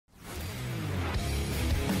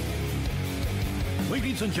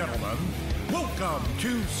Ladies and gentlemen, welcome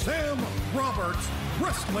to Sam Roberts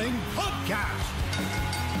Wrestling Podcast.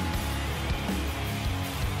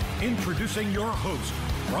 Introducing your host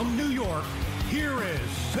from New York, here is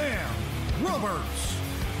Sam Roberts.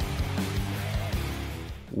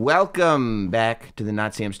 Welcome back to the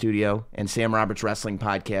Not Sam Studio and Sam Roberts Wrestling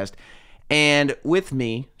Podcast. And with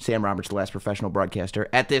me, Sam Roberts, the last professional broadcaster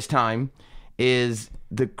at this time, is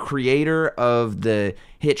the creator of the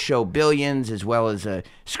hit show Billions, as well as a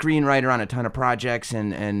screenwriter on a ton of projects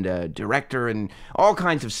and director and all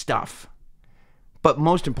kinds of stuff. But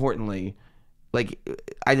most importantly, like,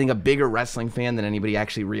 I think a bigger wrestling fan than anybody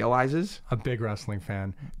actually realizes. A big wrestling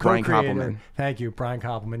fan. Brian Koppelman. Thank you, Brian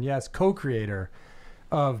Koppelman. Yes, co-creator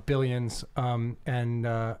of Billions, and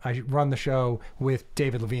I run the show with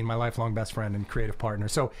David Levine, my lifelong best friend and creative partner.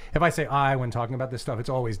 So if I say I when talking about this stuff, it's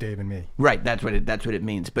always Dave and me. Right, that's what it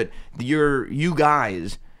means. But you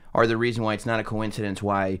guys are the reason why it's not a coincidence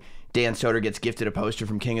why Dan Soder gets gifted a poster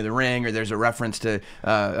from King of the Ring, or there's a reference to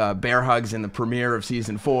bear hugs in the premiere of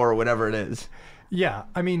season 4 or whatever it is. Yeah,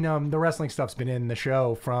 I mean, the wrestling stuff's been in the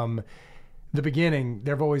show from the beginning.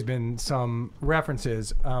 There have always been some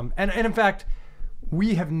references, and in fact,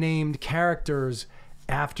 we have named characters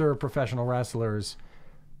after professional wrestlers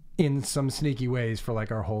in some sneaky ways for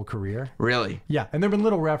like our whole career. Really? Yeah, and there have been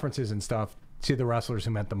little references and stuff to the wrestlers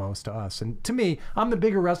who meant the most to us. And to me, I'm the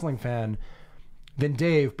bigger wrestling fan than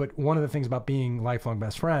Dave, but one of the things about being lifelong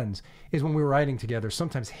best friends is when we were writing together,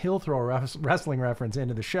 sometimes he'll throw a wrestling reference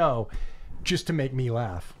into the show just to make me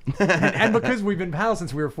laugh. and because we've been pals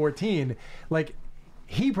since we were 14, like,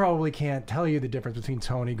 he probably can't tell you the difference between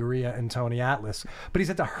Tony Gurria and Tony Atlas, but he's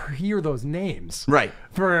had to hear those names right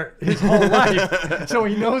for his whole life, so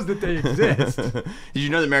he knows that they exist. Did you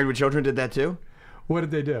know that Married with Children did that too? What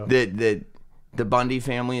did they do? The Bundy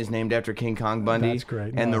family is named after King Kong Bundy. That's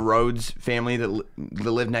great. And the Rhodes family that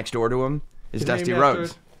lived next door to him is Dusty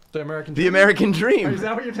Rhodes. The American Dream? The American Dream. Is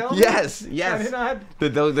that what you're telling me? Yes. I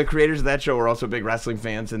The creators of that show were also big wrestling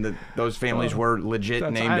fans, and those families were legit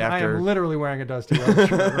named after. I am literally wearing a Dusty Rhodes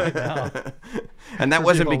shirt right now. And that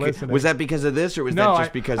wasn't because, was that because of this, or was that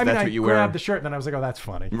just because that's what you wear? I grabbed the shirt and then I was like, oh, that's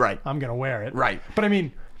funny. Right. I'm gonna wear it. Right. But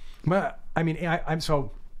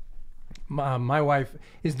my wife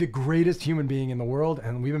is the greatest human being in the world,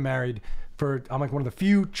 and we've been married I'm like one of the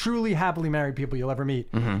few truly happily married people you'll ever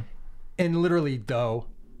meet. Mm-hmm. And literally, though,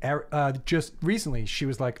 just recently, she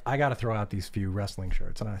was like, I got to throw out these few wrestling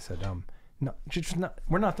shirts. And I said, no,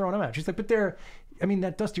 we're not throwing them out. She's like, but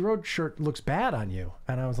that Dusty Rhodes shirt looks bad on you.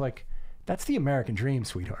 And I was like, that's the American dream,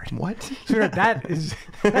 sweetheart. What? Sweetheart, that's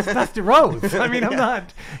Dusty Rhodes. I mean, I'm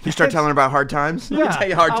not. You start telling her about hard times? Yeah. Let me tell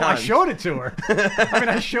you hard times. I showed it to her.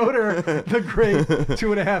 I showed her the great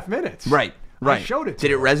 2.5 minutes. Right. Right. I showed it to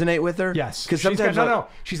Did it her. resonate with her? Yes. Because sometimes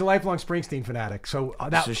she's a lifelong Springsteen fanatic, so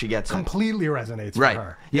she gets completely resonates right. with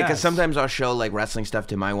her. Yeah, because sometimes I'll show like wrestling stuff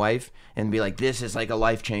to my wife and be like, "This is like a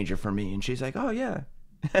life changer for me," and she's like, "Oh yeah,"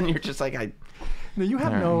 and you're just like, No, you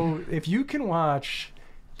have if you can watch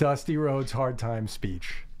Dusty Rhodes' Hard Time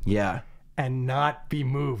speech, yeah, and not be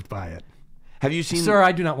moved by it. Have you seen? Sir,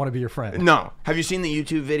 I do not want to be your friend. No. Have you seen the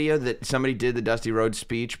YouTube video that somebody did the Dusty Rhodes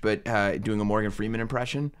speech, but doing a Morgan Freeman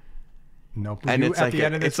impression? Nope. And it's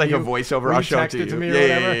like a voiceover. I'll show it to you.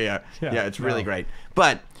 Yeah. It's really great.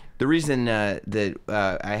 But the reason that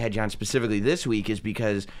I had you on specifically this week is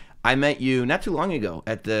because I met you not too long ago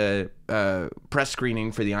at the press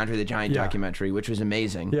screening for the Andre the Giant documentary, which was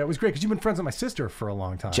amazing. Yeah, it was great because you've been friends with my sister for a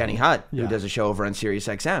long time. Jenny Hutt, who does a show over on Sirius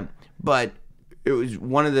XM. But it was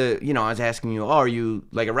one of the, I was asking you, are you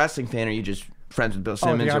like a wrestling fan, or are you just friends with Bill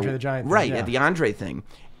Simmons? The Andre the Giant thing, right, at the Andre thing.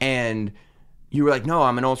 And you were like, no,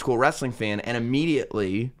 I'm an old school wrestling fan. And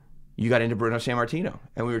immediately you got into Bruno Sammartino.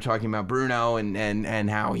 And we were talking about Bruno and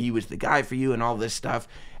how he was the guy for you and all this stuff.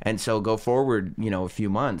 And so go forward, a few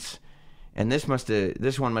months. And this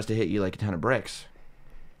one must have hit you like a ton of bricks.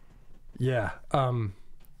 Yeah.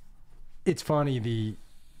 It's funny.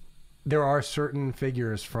 There are certain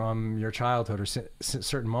figures from your childhood or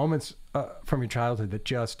certain moments from your childhood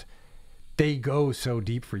that they go so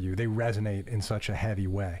deep for you. They resonate in such a heavy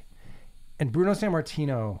way. And Bruno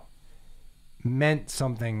Sammartino meant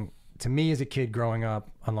something to me as a kid growing up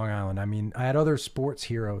on Long Island. I mean, I had other sports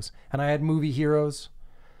heroes and I had movie heroes,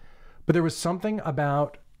 but there was something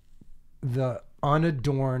about the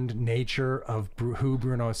unadorned nature of who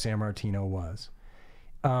Bruno Sammartino was.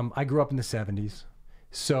 I grew up in the 70s,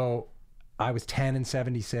 so I was 10 in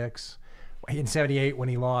 76. In 78, when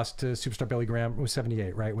he lost to Superstar Billy Graham, it was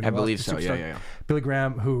 78, right? When he I believe so, yeah. Billy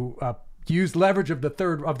Graham, who used leverage of the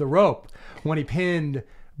third of the rope when he pinned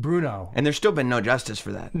Bruno. And there's still been no justice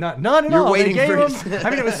for that. None at You're all. waiting they gave for him, I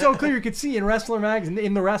mean, it was so clear. You could see in the Wrestler magazine,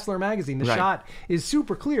 the Right. shot is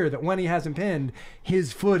super clear that when he has him pinned,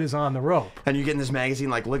 his foot is on the rope. And you get in this magazine,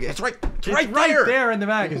 like, look, it's right Right there in the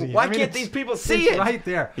magazine. Why can't these people see it's it? right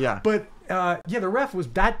there. Yeah. But the ref was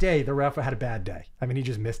that day. The ref had a bad day. I mean, he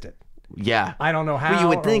just missed it. Yeah. I don't know how. Well, you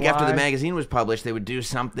would think or after the why. magazine was published, they would do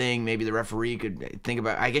something. Maybe the referee could think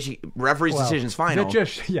about. I guess referee's decision's final.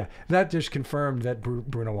 That just confirmed that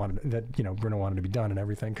Bruno wanted to be done and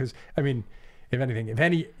everything. Because I mean, if anything,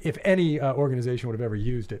 if any organization would have ever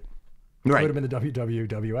used it, it would have been the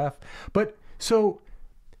WWF. But so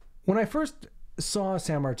when I first saw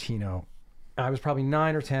Sammartino, I was probably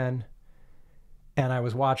 9 or 10, and I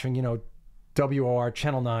was watching WOR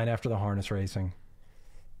Channel 9 after the harness racing.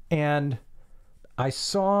 And I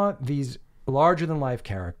saw these larger-than-life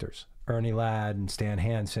characters, Ernie Ladd and Stan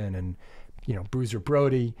Hansen and, Bruiser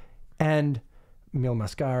Brody and Mil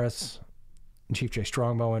Mascaras and Chief Jay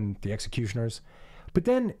Strongbow and the Executioners. But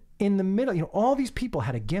then in the middle, all these people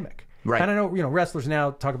had a gimmick. Right. And I know, wrestlers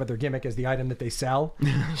now talk about their gimmick as the item that they sell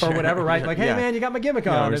or whatever, right? Like, hey, man, you got my gimmick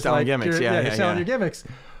on. We're It's selling like, gimmicks. you're selling your gimmicks.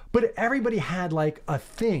 But everybody had like a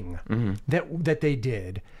thing that they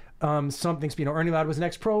did. Something, Ernie Ladd was an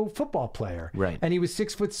ex-pro football player. Right. And he was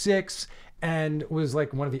 6'6" and was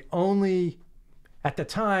like one of the only, at the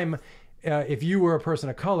time, if you were a person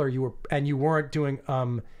of color, if you were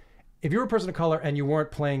a person of color and you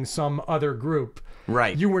weren't playing some other group,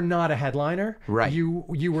 right, you were not a headliner. Right. You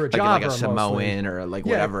were a jobber, like a Samoan mostly. or like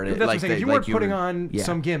whatever it is. That's what like I'm saying. they, You like weren't you putting were, on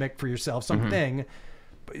some gimmick for yourself, something.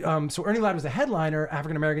 So Ernie Ladd was the headliner,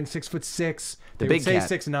 African American, 6'6". They would say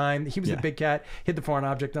 6'9". He was the big cat. Hit the foreign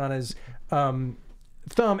object on his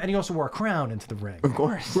thumb, and he also wore a crown into the ring. Of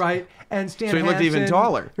course, right? And Stan. So he looked even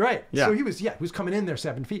taller, right? Yeah. So he was coming in there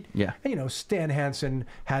 7 feet. Yeah. And Stan Hansen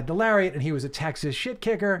had the lariat, and he was a Texas shit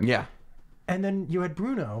kicker. Yeah. And then you had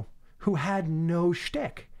Bruno, who had no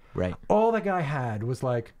shtick. Right. All the guy had was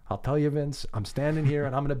like, I'll tell you, Vince, I'm standing here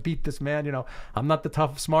and I'm going to beat this man. I'm not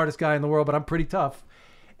the smartest guy in the world, but I'm pretty tough.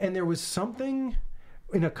 And there was something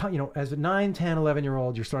as a 9, 10,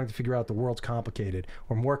 11-year-old, you're starting to figure out the world's complicated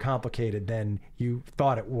or more complicated than you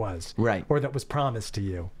thought it was. Right. Or that was promised to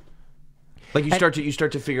you. Like you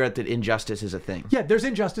start to figure out that injustice is a thing. Yeah, there's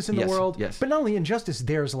injustice in the world. Yes. But not only injustice,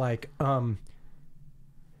 there's like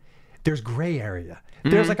there's gray area.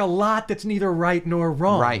 There's like a lot that's neither right nor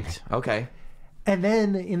wrong. Right. Okay. And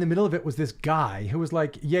then in the middle of it was this guy who was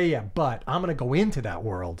like, but I'm going to go into that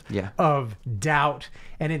world of doubt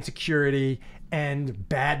and insecurity and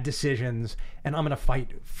bad decisions, and I'm going to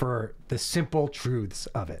fight for the simple truths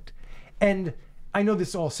of it. And I know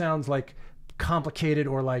this all sounds like complicated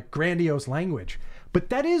or like grandiose language, but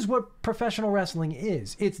that is what professional wrestling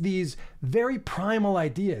is. It's these very primal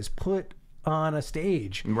ideas put on a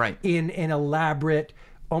stage in an elaborate,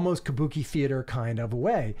 almost kabuki theater kind of a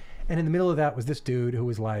way. And in the middle of that was this dude who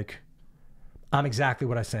was like, I'm exactly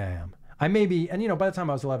what I say I am. I may be, and by the time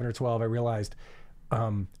I was 11 or 12, I realized,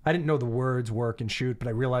 I didn't know the words work and shoot, but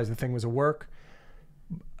I realized the thing was a work.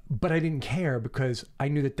 But I didn't care because I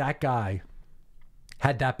knew that guy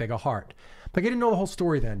had that big a heart. Like I didn't know the whole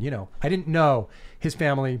story then, I didn't know his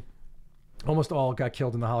family almost all got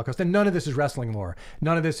killed in the Holocaust. And none of this is wrestling lore.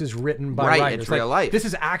 None of this is written by writers. It's real life. This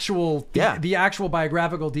is actual, the actual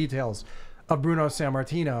biographical details of Bruno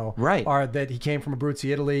Sammartino are that he came from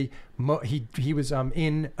Abruzzi, Italy. He was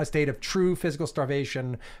in a state of true physical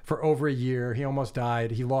starvation for over a year. He almost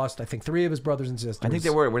died. He lost, I think, 3 of his brothers and sisters. I think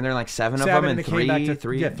were there like 7 of them, and 3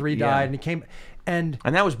 died, and he came. And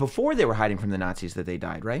that was before they were hiding from the Nazis that they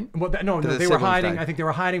died, right? Well, they were hiding. I think they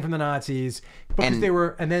were hiding from the Nazis because they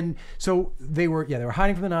were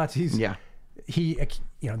hiding from the Nazis. Yeah.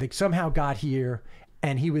 They somehow got here,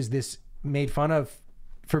 and he was made fun of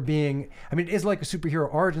for being, it is like a superhero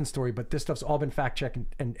origin story, but this stuff's all been fact checked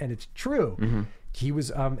and it's true. Mm-hmm. He was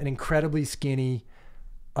an incredibly skinny,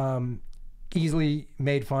 easily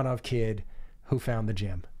made fun of kid who found the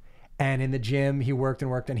gym. And in the gym, he worked,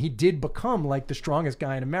 and he did become like the strongest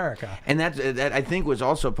guy in America. And that I think was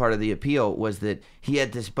also part of the appeal, was that he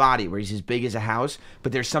had this body where he's as big as a house,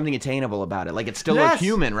 but there's something attainable about it. Like it still looked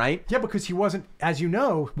human, right? Yeah, because he wasn't, as you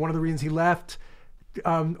know, one of the reasons he left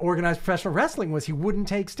organized professional wrestling was he wouldn't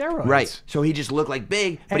take steroids. Right. So he just looked like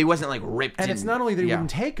big, but he wasn't like ripped. And it's not only that he wouldn't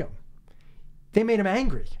take them. They made him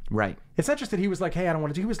angry. Right. It's not just that he was like, hey, I don't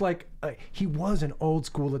want to do. He was like, he was an old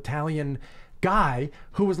school Italian guy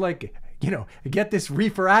who was like, get this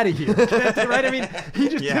reefer out of here. Right? I mean, he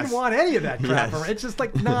just didn't want any of that crap. Yes. It's just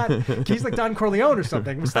like he's like Don Corleone or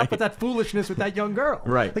something. Stop with that foolishness with that young girl.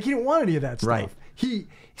 Right. Like he didn't want any of that stuff. Right.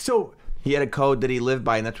 So He had a code that he lived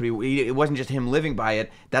by, and that's what it wasn't just him living by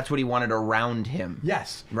it. That's what he wanted around him.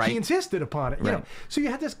 Yes. Right. He insisted upon it. You know? So you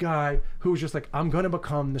had this guy who was just like, I'm going to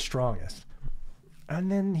become the strongest.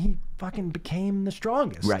 And then he fucking became the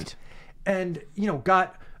strongest. Right. And, you know,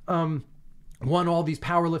 got... won all these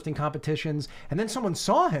powerlifting competitions, and then someone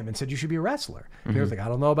saw him and said, you should be a wrestler. And he was like, I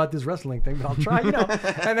don't know about this wrestling thing, but I'll try, you know.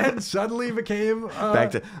 And then suddenly became...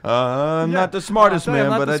 back to, I'm not the smartest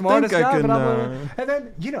man, but I think I can... And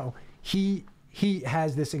then, you know, he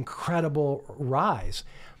has this incredible rise.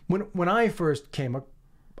 When I first came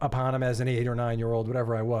upon him as an 8 or 9 year old,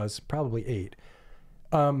 whatever I was, probably 8,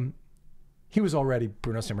 he was already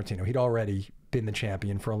Bruno Sammartino. He'd already been the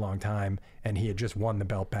champion for a long time, and he had just won the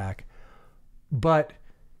belt back. But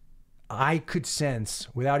I could sense,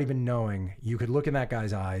 without even knowing, you could look in that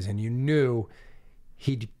guy's eyes and you knew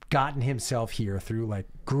he'd gotten himself here through like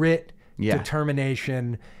grit,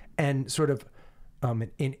 determination, and sort of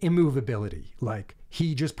an immovability. Like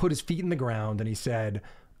he just put his feet in the ground and he said,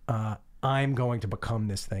 I'm going to become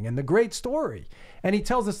this thing. And the great story. And he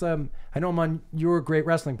tells us, I know I'm on your great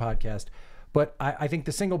wrestling podcast, but I think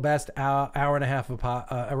the single best hour and a half of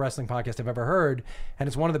a wrestling podcast I've ever heard, and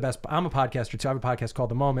it's one of the best. I'm a podcaster too. I have a podcast called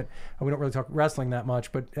The Moment. We don't really talk wrestling that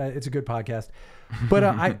much, but it's a good podcast.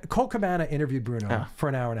 But Colt Cabana interviewed Bruno for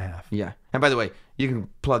an hour and a half. Yeah. And by the way, you can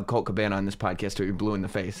plug Colt Cabana on this podcast till you're blue in the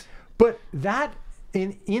face. But that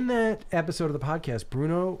in that episode of the podcast,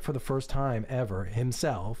 Bruno, for the first time ever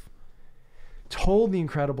himself, told the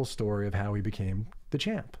incredible story of how he became the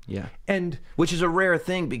champ. Yeah. And which is a rare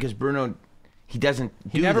thing because Bruno... He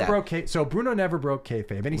never broke so Bruno never broke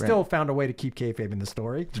kayfabe, and he still found a way to keep kayfabe in the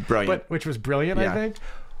story. It's brilliant. Which was brilliant, I think.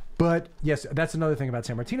 But yes, that's another thing about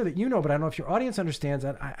Sammartino that you know, but I don't know if your audience understands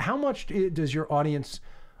that. How much does your audience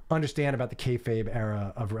understand about the kayfabe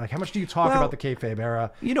era of, like, how much do you talk about the kayfabe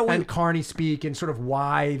era, you know, and Carney speak and sort of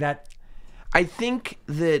why that? I think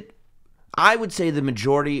that I would say the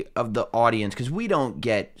majority of the audience, because we don't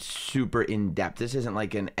get super in-depth. This isn't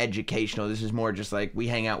like an educational. This is more just like we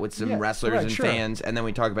hang out with some wrestlers and fans, and then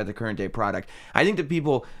we talk about the current day product. I think that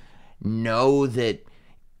people know that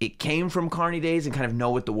it came from Carney days and kind of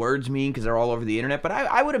know what the words mean because they're all over the internet. But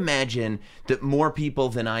I would imagine that more people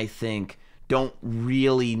than I think don't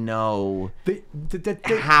really know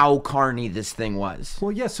how Carney this thing was.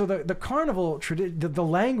 Well, yes. So the carnival the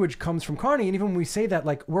language comes from Carney, and even when we say that,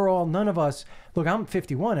 like, none of us. Look, I'm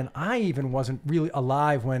 51, and I even wasn't really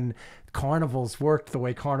alive when carnivals worked the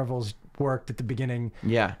way carnivals worked at the beginning.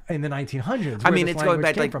 Yeah. In the 1900s. I mean, it's going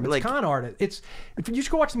back from. It's con art. You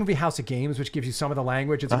should go watch the movie House of Games, which gives you some of the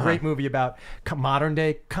language. It's a great movie about modern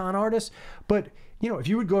day con artists, but. You know, if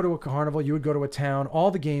you would go to a carnival, you would go to a town,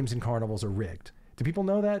 all the games in carnivals are rigged. Do people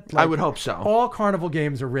know that? Like, I would hope so. All carnival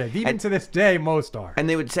games are rigged. Even to this day, most are. And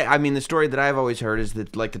they would say, I mean, the story that I've always heard is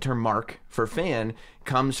that, like, the term mark for fan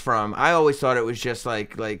comes from, I always thought it was just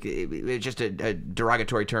it's just a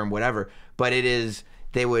derogatory term, whatever. But it is,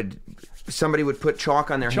 somebody would put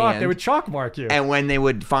chalk on their hand. They would chalk mark you. And when they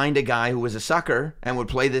would find a guy who was a sucker and would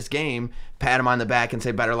play this game, pat him on the back and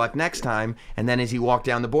say, better luck next time. And then as he walked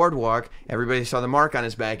down the boardwalk, everybody saw the mark on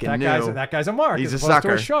his back and knew that guy's a mark. He's a sucker.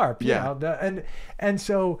 To a sharp. Yeah. You know? And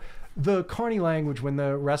so the Carney language, when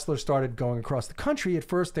the wrestlers started going across the country, at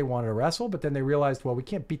first they wanted to wrestle, but then they realized, well, we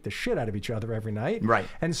can't beat the shit out of each other every night. Right.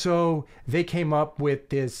 And so they came up with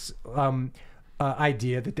this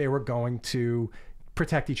idea that they were going to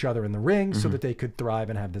protect each other in the ring so that they could thrive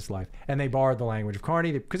and have this life. And they borrowed the language of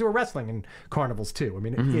Carney because they were wrestling in carnivals too. I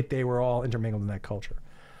mean, they were all intermingled in that culture.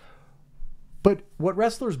 But what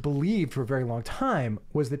wrestlers believed for a very long time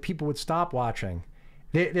was that people would stop watching.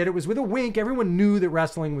 That it was with a wink. Everyone knew that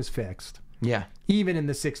wrestling was fixed. Yeah. Even in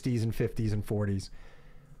the 60s and 50s and 40s.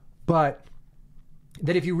 But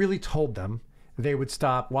that if you really told them, they would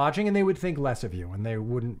stop watching and they would think less of you and they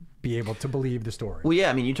wouldn't be able to believe the story. Well, yeah,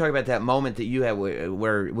 I mean, you talk about that moment that you had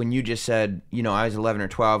where when you just said, you know, I was 11 or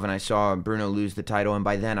 12 and I saw Bruno lose the title and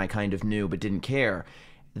by then I kind of knew but didn't care.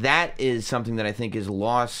 That is something that I think is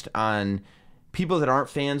lost on people that aren't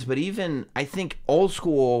fans, but even, I think, old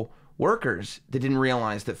school workers that didn't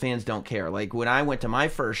realize that fans don't care. Like, when I went to my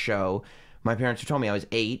first show, my parents told me I was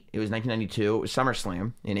 8. It was 1992. It was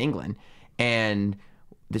SummerSlam in England. And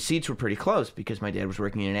the seats were pretty close because my dad was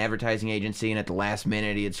working in an advertising agency, and at the last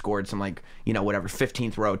minute he had scored some, like, you know, whatever,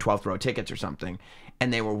 15th row, 12th row tickets or something.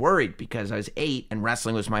 And they were worried because I was 8 and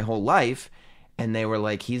wrestling was my whole life. And they were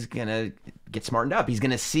like, he's going to get smartened up. He's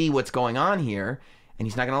going to see what's going on here, and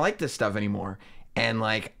he's not going to like this stuff anymore. And,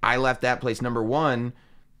 like, I left that place, number one,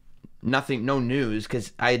 no news,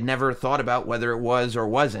 because I had never thought about whether it was or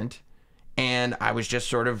wasn't. And I was just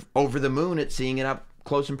sort of over the moon at seeing it up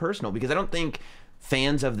close and personal, because I don't think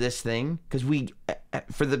fans of this thing, because we,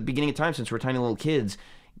 for the beginning of time, since we're tiny little kids,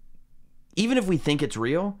 even if we think it's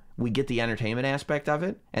real, we get the entertainment aspect of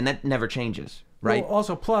it, and that never changes, right? Well,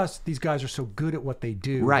 also, plus, these guys are so good at what they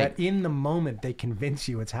do that in the moment they convince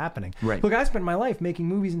you it's happening. Right. Look, I spent my life making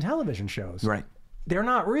movies and television shows. Right. They're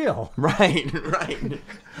not real. Right.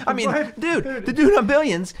 I mean, dude, the dude on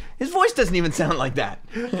Billions, his voice doesn't even sound like that.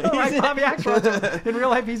 Like Bobby Axelrod. In real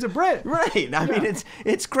life, he's a Brit. Right. I mean,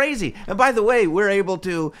 it's crazy. And by the way, we're able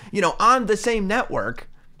to, on the same network,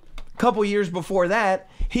 a couple years before that,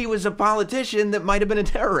 he was a politician that might have been a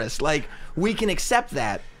terrorist. Like, we can accept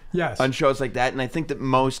that. Yes. On shows like that, and I think that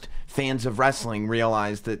most fans of wrestling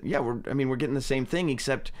realize that, we're getting the same thing,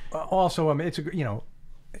 except also, it's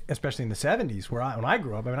especially in the 70s, when I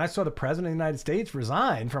grew up, I saw the president of the United States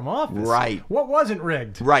resign from office. Right. What wasn't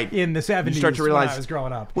rigged? Right. In the 70s, you start to realize, when I was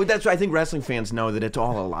growing up. Well, that's why I think wrestling fans know that it's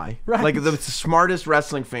all a lie. Right. Like, the smartest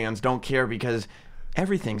wrestling fans don't care because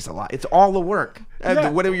everything's a lie. It's all a work. Yeah.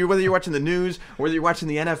 Whether you're watching the news, or whether you're watching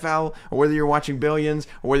the NFL, or whether you're watching Billions,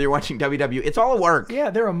 or whether you're watching WWE, it's all a work. Yeah,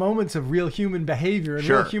 there are moments of real human behavior and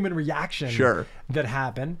real human reaction that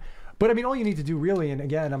happen. But I mean, all you need to do really, and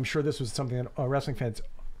again, I'm sure this was something that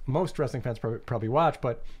most wrestling fans probably watch,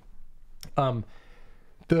 but the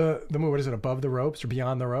movie, what is it, Above the Ropes or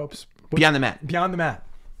Beyond the Ropes? Beyond the Mat. Beyond the Mat.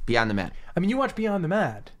 Beyond the Mat. I mean, you watch Beyond the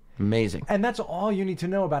Mat. Amazing. And that's all you need to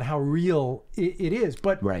know about how real it is.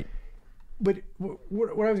 But right. But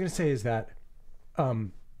what I was going to say is that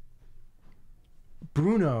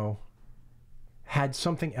Bruno had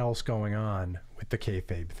something else going on with the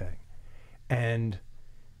kayfabe thing, and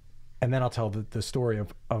then I'll tell the story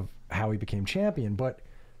of how he became champion. But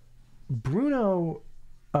Bruno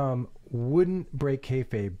wouldn't break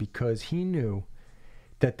kayfabe because he knew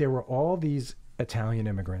that there were all these Italian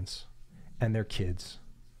immigrants and their kids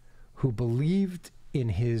who believed in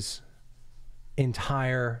his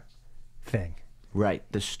entire thing. Right.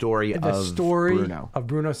 The story of Bruno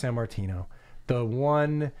Sammartino, the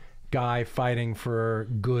one guy fighting for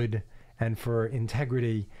good and for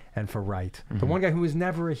integrity and for right. The one guy who was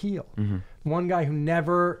never a heel. One guy who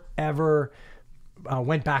never, ever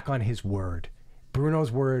went back on his word.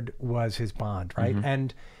 Bruno's word was his bond, right?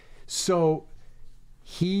 And so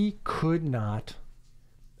he could not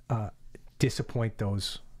disappoint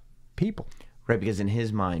those people. Right, because in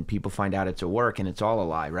his mind, people find out it's a work and it's all a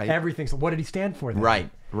lie, right? Everything's, what did he stand for then?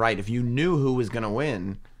 Right. If you knew who was going to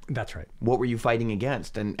win, that's right. What were you fighting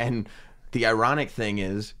against? And the ironic thing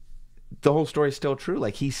is, the whole story is still true.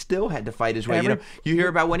 Like, he still had to fight his way. You hear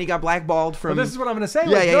about when he got blackballed from. Well, this is what I'm going to say.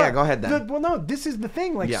 Yeah. Go ahead then. Well, no, this is the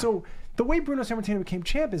thing. Like, so the way Bruno Sammartino became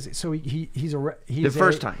champ is so he's the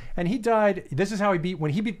first time, and he died. This is how he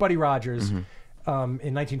beat Buddy Rogers in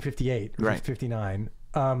 1958, or 59.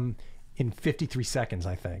 In 53 seconds,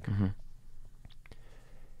 I think.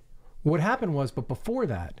 What happened was, but before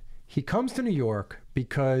that, he comes to New York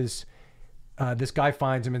because this guy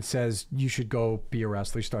finds him and says, you should go be a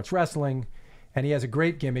wrestler. He starts wrestling, and he has a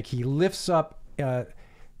great gimmick. He lifts up,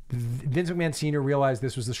 Vince McMahon Sr. realized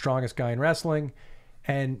this was the strongest guy in wrestling,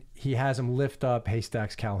 and he has him lift up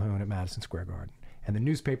Haystacks Calhoun at Madison Square Garden. And the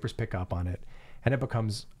newspapers pick up on it, and it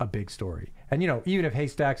becomes a big story. And, even if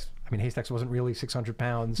Haystacks wasn't really 600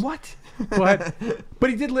 pounds. What? But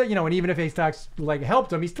he did, and even if Haystacks,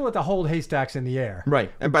 helped him, he still had to hold Haystacks in the air.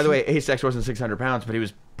 Right. And by the way, Haystacks wasn't 600 pounds, but he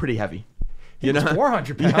was pretty heavy. He was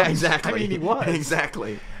 400 pounds. Yeah, exactly. I mean, he was.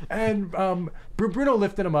 Exactly. And Bruno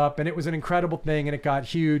lifted him up, and it was an incredible thing, and it got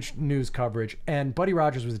huge news coverage. And Buddy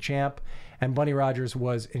Rogers was the champ, and Buddy Rogers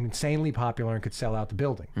was insanely popular and could sell out the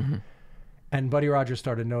building. And Buddy Rogers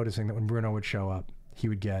started noticing that when Bruno would show up, he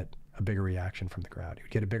would get a bigger reaction from the crowd. He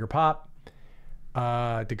would get a bigger pop.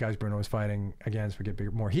 The guys Bruno was fighting against would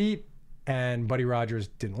get more heat, and Buddy Rogers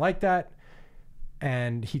didn't like that.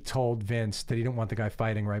 And he told Vince that he didn't want the guy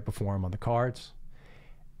fighting right before him on the cards.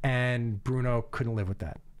 And Bruno couldn't live with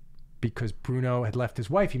that because Bruno had left his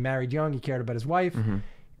wife. He married young. He cared about his wife.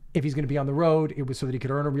 If he's going to be on the road, it was so that he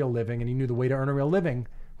could earn a real living. And he knew the way to earn a real living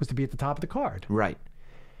was to be at the top of the card. Right.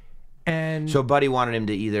 And so Buddy wanted him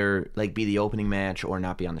to either be the opening match or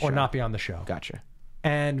not be on the show. Or not be on the show. Gotcha.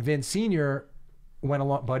 And Vince Sr. went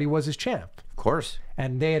along. Buddy was his champ. Of course.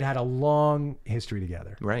 And they had a long history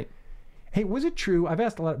together. Right. Hey, was it true? I've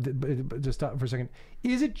asked a lot. Just stop for a second.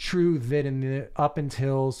 Is it true that up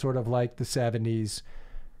until sort of like the 70s,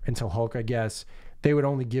 until Hulk, I guess, they would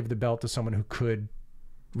only give the belt to someone who could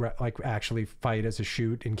actually fight as a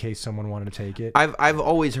shoot in case someone wanted to take it? I've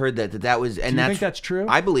always heard that was, and do you think that's true?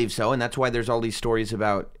 I believe so, and that's why there's all these stories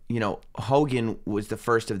about Hogan was the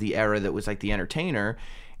first of the era that was like the entertainer,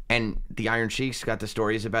 and the Iron Sheiks got the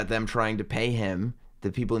stories about them trying to pay him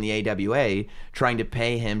the people in the AWA trying to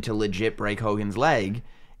pay him to legit break Hogan's leg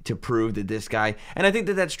to prove that this guy, and I think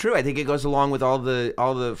that that's true. I think it goes along with all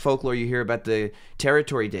the folklore you hear about the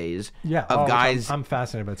territory days of guys. I'm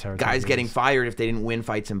fascinated by territory guys days. getting fired if they didn't win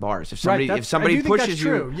fights in bars. If somebody I do think pushes that's you,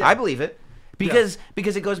 true. Yeah. I believe it. Because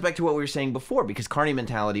it goes back to what we were saying before. Because carny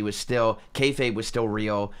mentality was still, kayfabe was still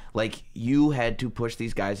real. Like, you had to push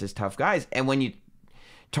these guys as tough guys, and when you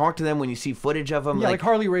talk to them, when you see footage of them, like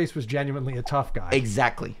Harley Race was genuinely a tough guy.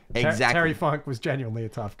 Exactly. Terry Funk was genuinely a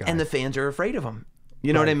tough guy, and the fans are afraid of him.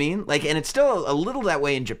 You know what I mean? Like, and it's still a little that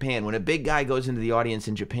way in Japan. When a big guy goes into the audience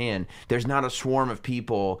in Japan, there's not a swarm of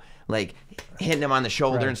people like hitting him on the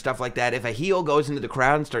shoulder and stuff like that. If a heel goes into the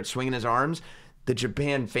crowd and starts swinging his arms, the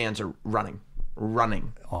Japan fans are running.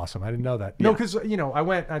 Awesome. I didn't know that. No, because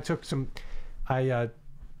I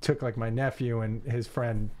took like my nephew and his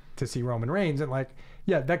friend to see Roman Reigns, and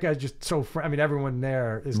that guy's just so everyone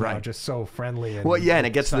there is now just so friendly. And and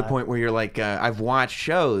it gets to the point where you're like, I've watched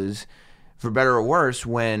shows, for better or worse,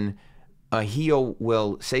 when a heel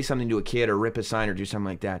will say something to a kid or rip a sign or do something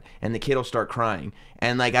like that, and the kid will start crying.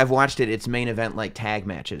 And like, I've watched it's main event like tag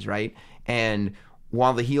matches, right? And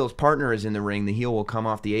while the heel's partner is in the ring, the heel will come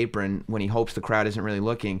off the apron when he hopes the crowd isn't really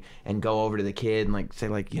looking and go over to the kid and like say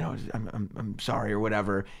like, I'm sorry or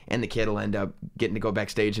whatever, and the kid will end up getting to go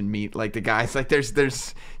backstage and meet like the guys. Like there's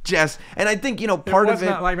just, and I think part of it.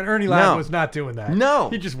 Not like Ernie Ladd was not doing that. No,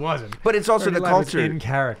 he just wasn't. But it's also Ernie the Ladd culture was in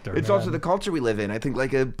character. It's also the culture we live in. I think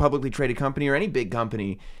like a publicly traded company or any big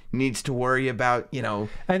company needs to worry about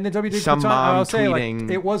and the WWE some mom I'll say, tweeting.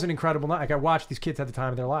 Like, it was an incredible night. Like I watched these kids at the time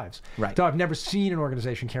of their lives. Right. So I've never seen an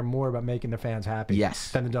organization care more about making their fans happy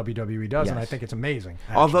than the WWE does, and I think it's amazing.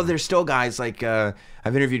 Actually. Although there's still guys like I've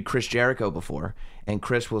interviewed Chris Jericho before, and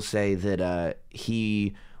Chris will say that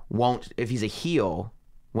he won't, if he's a heel,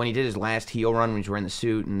 when he did his last heel run when he was wearing the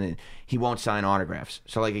suit, and he won't sign autographs.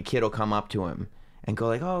 So like a kid will come up to him and go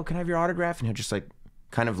like, "Oh, can I have your autograph?" And he'll just like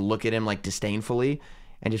kind of look at him like disdainfully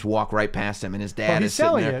and just walk right past him. And his dad is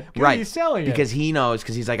sitting there. Good, right. He's selling it. Because he knows,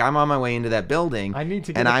 because he's like, I'm on my way into that building. I need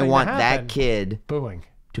to get and I want that kid booing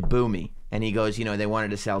to boo me. And he goes, they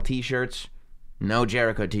wanted to sell t-shirts. No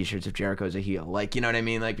Jericho t-shirts if Jericho's a heel. Like, you know what I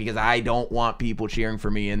mean? Like, because I don't want people cheering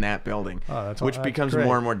for me in that building. Which becomes a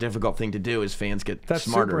more and more difficult thing to do as fans get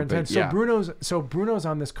smarter. That's super intense. So Bruno's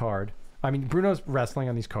on this card. I mean, Bruno's wrestling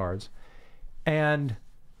on these cards. And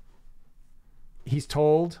he's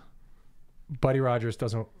told Buddy Rogers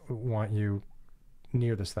doesn't want you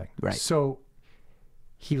near this thing. Right. So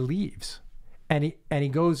he leaves. And he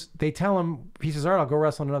goes, they tell him, he says, all right, I'll go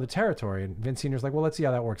wrestle in another territory. And Vince Sr.'s like, well, let's see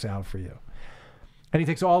how that works out for you. And he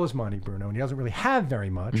takes all his money, Bruno, and he doesn't really have very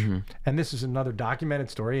much. Mm-hmm. And this is another documented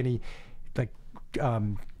story. And he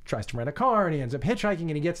tries to rent a car, and he ends up hitchhiking,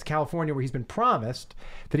 and he gets to California, where he's been promised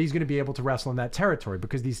that he's going to be able to wrestle in that territory,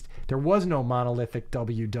 because there was no monolithic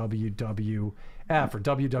WWWF or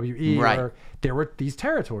WWE. Right. Or there were these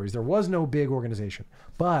territories. There was no big organization.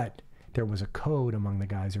 But there was a code among the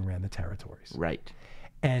guys who ran the territories. Right.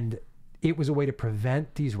 And it was a way to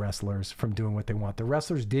prevent these wrestlers from doing what they want. The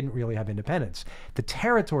wrestlers didn't really have independence. The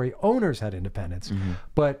territory owners had independence. Mm-hmm.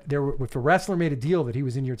 But if a wrestler made a deal that he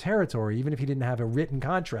was in your territory, even if he didn't have a written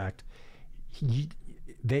contract,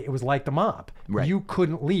 it was like the mob. Right. You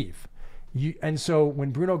couldn't leave. And so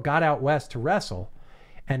when Bruno got out west to wrestle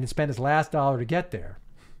and spent his last dollar to get there,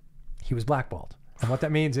 he was blackballed. And what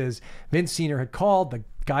that means is Vince Sr. had called the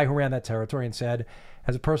guy who ran that territory and said,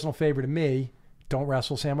 as a personal favor to me, don't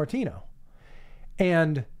wrestle Sammartino.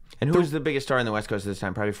 And who was the biggest star in the West Coast at this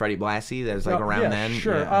time? Probably Freddie Blassie. That was like around then.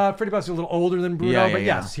 Sure. Yeah. Freddie Blassie's a little older than Bruno, but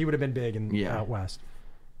yes, he would have been big out west.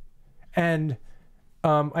 And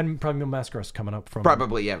probably Mil Mascaras coming up from from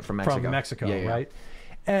Mexico. From Mexico, right?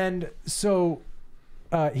 And so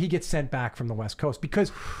he gets sent back from the West Coast,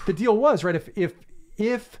 because the deal was, right,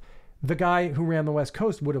 if the guy who ran the West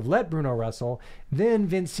Coast would have let Bruno wrestle, then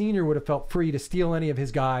Vince Sr. would have felt free to steal any of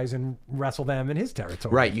his guys and wrestle them in his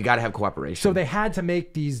territory. Right, you got to have cooperation. So they had to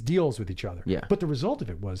make these deals with each other. Yeah. But the result of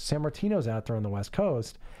it was Sammartino's out there on the West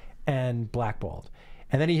Coast and blackballed.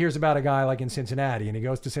 And then he hears about a guy like in Cincinnati, and he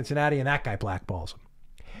goes to Cincinnati, and that guy blackballs him.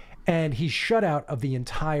 And he's shut out of the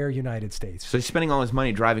entire United States. So he's spending all his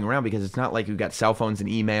money driving around, because it's not like we've got cell phones and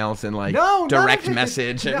emails and like direct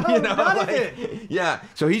message. And, none of it. Yeah.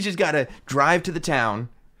 So he's just got to drive to the town.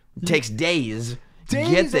 It takes days to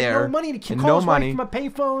get there. No money. And he can't call his wife from a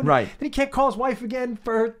payphone. Right. Then he can't call his wife again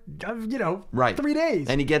for, 3 days.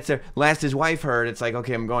 And he gets there. Last his wife heard, it's like,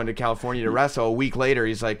 okay, I'm going to California to wrestle. A week later,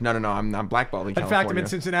 he's like, no, I'm blackballed in California. In fact, I'm in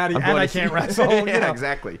Cincinnati and I can't wrestle. Yeah,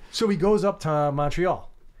 exactly. So he goes up to Montreal.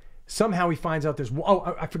 somehow he finds out there's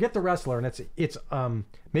I forget the wrestler, and it's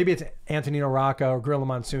maybe it's Antonino Rocca or Gorilla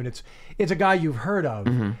Monsoon. It's a guy you've heard of.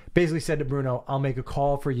 Basically said to Bruno, I'll make a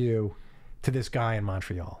call for you to this guy in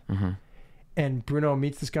Montreal. And Bruno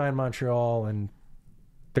meets this guy in Montreal, and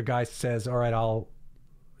the guy says, all right,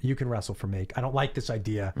 you can wrestle for me. I don't like this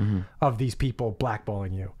idea of these people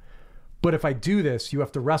blackballing you. But if I do this, you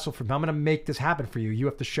have to wrestle for me. I'm going to make this happen for you. You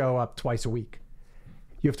have to show up twice a week.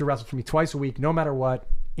 You have to wrestle for me twice a week, no matter what,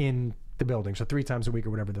 in the building. So 3 times a week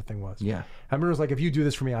or whatever the thing was. Yeah. And Bruno's like, if you do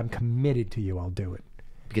this for me, I'm committed to you. I'll do it.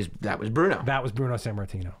 Because that was Bruno. That was Bruno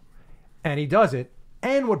Sammartino. And he does it.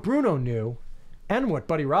 And what Bruno knew and what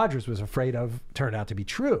Buddy Rogers was afraid of turned out to be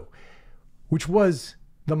true, which was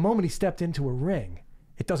the moment he stepped into a ring.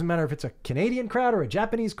 It doesn't matter if it's a Canadian crowd or a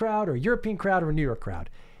Japanese crowd or a European crowd or a New York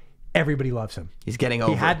crowd. Everybody loves him. He's getting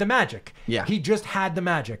over. He had the magic. Yeah. He just had the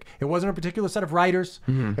magic. It wasn't a particular set of writers.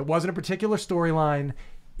 It wasn't a particular storyline.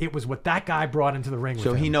 It was what that guy brought into the ring with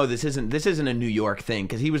him. So he know this isn't a New York thing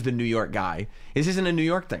because he was the New York guy. This isn't a New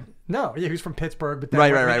York thing. No, yeah, he was from Pittsburgh, but then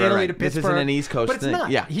Right. Italy to Pittsburgh. This isn't an East Coast but it's thing. not.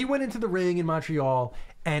 Yeah. He went into the ring in Montreal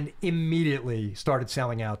and immediately started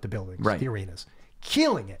selling out the buildings, the arenas,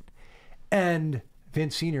 killing it. And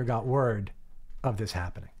Vince Sr. got word of this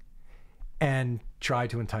happening and tried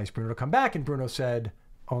to entice Bruno to come back. And Bruno said,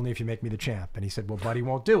 only if you make me the champ. And he said, well, Buddy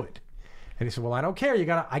won't do it. And he said, well, I don't care.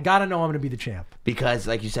 I gotta know I'm going to be the champ. Because,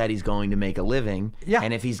 like you said, he's going to make a living. Yeah.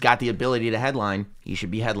 And if he's got the ability to headline, he should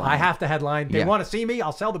be headlining. I have to headline. They want to see me.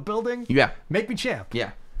 I'll sell the building. Yeah. Make me champ.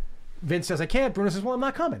 Yeah. Vince says, I can't. Bruno says, well, I'm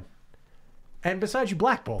not coming. And besides, you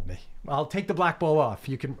blackballed me. I'll take the black ball off.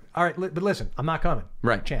 You can. All right, but listen, I'm not coming.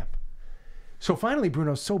 Right. Champ. So finally,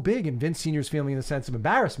 Bruno's so big, and Vince Sr.'s feeling the sense of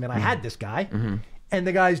embarrassment. I had this guy, and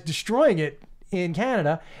the guy's destroying it in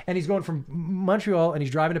Canada, and he's going from Montreal, and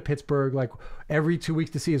he's driving to Pittsburgh like every 2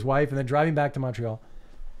 weeks to see his wife, and then driving back to Montreal.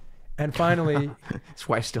 And finally, his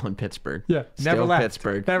wife's still in Pittsburgh. Yeah, still never left.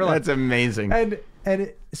 Pittsburgh. Never left. That's amazing. And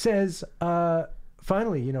it says,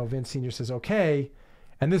 finally, Vince Sr. says, okay,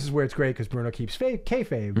 and this is where it's great because Bruno keeps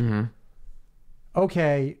kayfabe.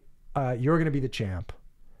 Okay, you're going to be the champ,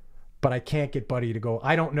 but I can't get Buddy to go.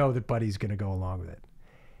 I don't know that Buddy's going to go along with it.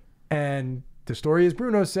 And the story, as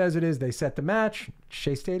Bruno says it is, they set the match,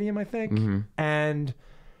 Shea Stadium, I think, and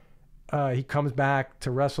he comes back to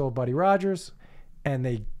wrestle Buddy Rogers, and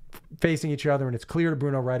they facing each other, and it's clear to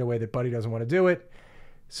Bruno right away that Buddy doesn't want to do it.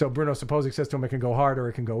 So Bruno supposedly says to him, it can go hard or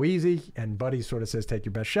it can go easy, and Buddy sort of says, take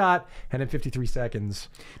your best shot, and in 53 seconds...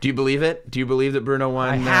 Do you believe it? Do you believe that Bruno won?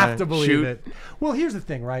 I have to believe it. Well, here's the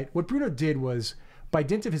thing, right? What Bruno did was, by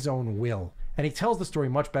dint of his own will, and he tells the story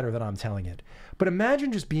much better than I'm telling it, but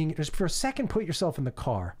imagine just for a second, put yourself in the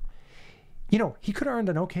car. He could have earned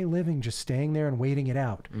an okay living just staying there and waiting it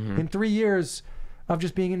out. In 3 years of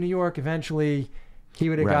just being in New York, eventually... he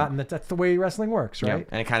would have gotten that. That's the way wrestling works, right? Yeah.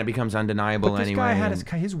 And it kind of becomes undeniable but this anyway. guy had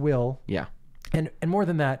his will. Yeah. And more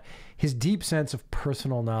than that, his deep sense of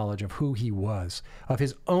personal knowledge of who he was, of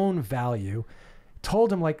his own value,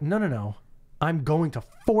 told him like, no, I'm going to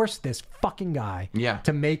force this fucking guy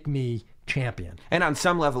to make me champion. And on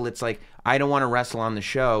some level, it's like, I don't want to wrestle on the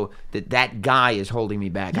show that guy is holding me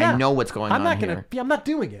back. Yeah. I know what's going on here. I'm not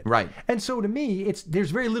doing it. Right. And so to me,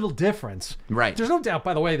 there's very little difference. Right. There's no doubt,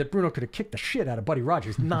 by the way, that Bruno could have kicked the shit out of Buddy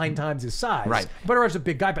Rogers 9 times his size. Right. Buddy Rogers is a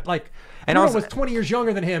big guy, but and Bruno also, was 20 years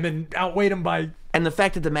younger than him and outweighed him by... And the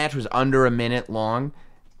fact that the match was under a minute long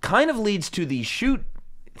kind of leads to the shoot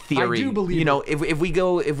theory. I do believe if we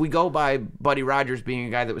go by Buddy Rogers being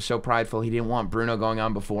a guy that was so prideful he didn't want Bruno going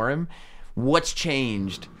on before him, what's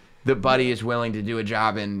changed that Buddy is willing to do a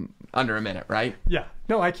job in under a minute, right? Yeah.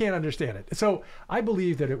 No, I can't understand it. So I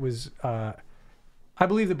believe that it was, I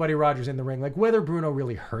believe that Buddy Rogers in the ring, like whether Bruno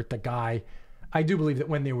really hurt the guy, I do believe that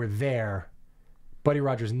when they were there, Buddy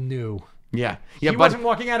Rogers knew. Yeah. He wasn't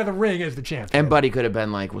walking out of the ring as the champ. And Buddy could have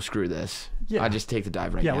been like, well, screw this. Yeah. I'll just take the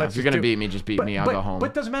dive right now. If you're going to beat me, just beat me. I'll go home.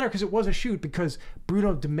 But it doesn't matter because it was a shoot because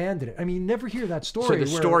Bruno demanded it. I mean, you never hear that story. So the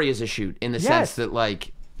story is a shoot in the sense that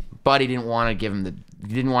like Buddy didn't want to give him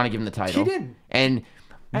the title. He didn't. And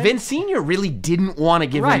Vince Sr. really didn't want to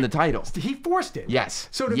give him the title. He forced it. Yes.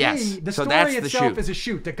 So to me, the story itself is a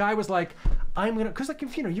shoot. The guy was like, I'm going to... Because like,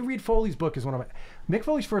 if you read Foley's book is one of my... Mick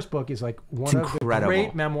Foley's first book is like one of the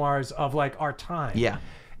great memoirs of like our time. Yeah.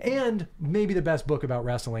 And maybe the best book about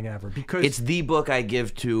wrestling ever because... It's the book I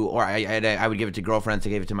give to... Or I would give it to girlfriends. I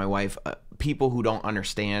gave it to my wife. People who don't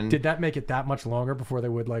understand. Did that make it that much longer before they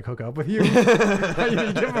would like hook up with you? You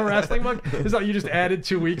give them a wrestling book? Is that you just added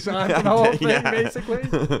 2 weeks on to the whole thing, basically?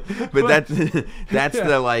 But that's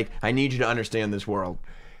the like, I need you to understand this world.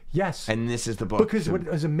 Yes. And this is the book. Because what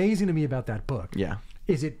is amazing to me about that book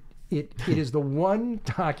is it is the one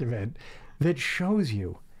document that shows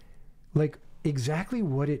you, like, exactly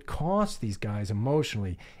what it costs these guys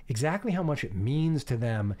emotionally, exactly how much it means to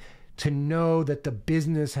them to know that the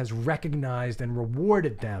business has recognized and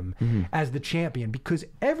rewarded them as the champion. Because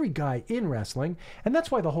every guy in wrestling, and that's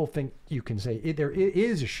why the whole thing, you can say it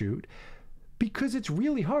is a shoot, because it's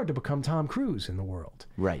really hard to become Tom Cruise in the world.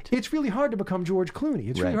 Right. It's really hard to become George Clooney.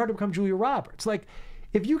 It's really hard to become Julia Roberts. Like,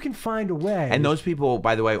 if you can find a way. And those people,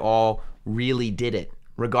 by the way, all really did it,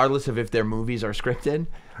 regardless of if their movies are scripted.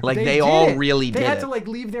 Like, they all really did it. They had to, like,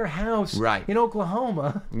 leave their house in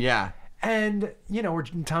Oklahoma. Yeah. And, you know, or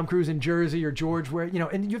Tom Cruise in Jersey, or George, where, you know,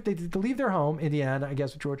 and they had to leave their home, Indiana, I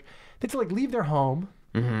guess, with George. They had to, like, leave their home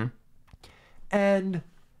and,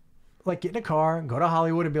 like, get in a car and go to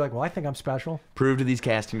Hollywood and be like, well, I think I'm special. Prove to these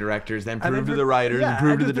casting directors, then prove to the writers, and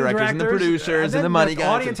prove to the directors and the producers and the money guys.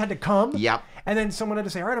 The audience had to come. Yep. And then someone had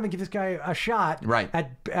to say, all right, I'm going to give this guy a shot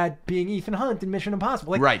at being Ethan Hunt in Mission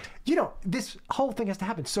Impossible. Like, you know, this whole thing has to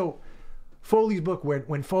happen. So Foley's book,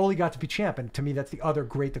 when Foley got to be champ, and to me, that's the other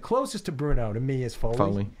great, the closest to Bruno to me is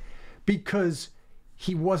Foley. Because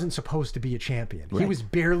he wasn't supposed to be a champion. He was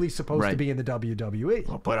barely supposed to be in the WWE.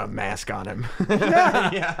 We'll put a mask on him.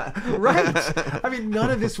 Right. I mean,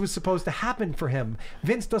 none of this was supposed to happen for him.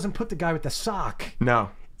 Vince doesn't put the guy with the sock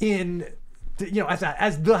in, you know,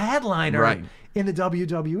 as the headliner in the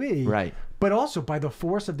WWE. Right. But also by the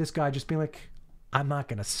force of this guy just being like, I'm not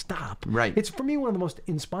going to stop. Right. It's, for me, one of the most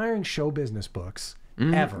inspiring show business books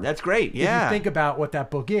ever. That's great. Yeah. If you think about what that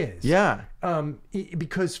book is. Yeah.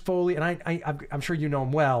 Because Foley, and I'm sure you know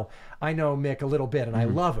him well. I know Mick a little bit, and I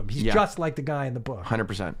love him. He's just like the guy in the book.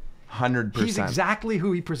 100%. 100%. He's exactly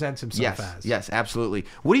who he presents himself as. Yes, absolutely.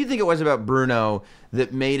 What do you think it was about Bruno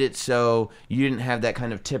that made it so you didn't have that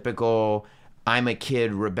kind of typical I'm a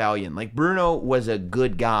kid rebellion? Like, Bruno was a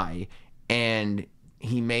good guy, and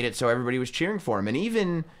he made it so everybody was cheering for him. And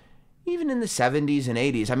even in the 70s and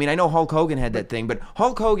 80s, I mean, I know Hulk Hogan had that thing, but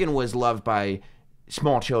Hulk Hogan was loved by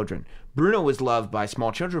small children. Bruno was loved by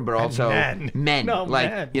small children, but also men. No, like,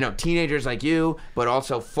 men. you know, teenagers like you, but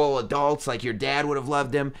also full adults, like your dad would have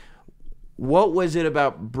loved him. What was it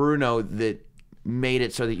about Bruno that made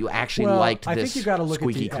it so that you actually liked this I think you got to look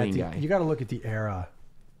squeaky clean guy? You got to look at the era.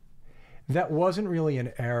 That wasn't really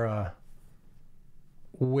an era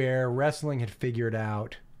where wrestling had figured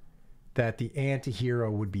out that the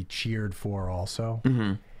anti-hero would be cheered for also.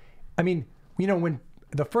 I mean, you know, when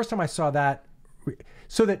the first time I saw that,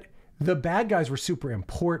 so that the bad guys were super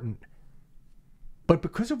important, but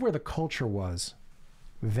because of where the culture was,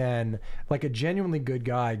 then like a genuinely good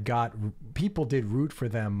guy people did root for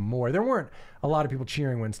them more. There weren't a lot of people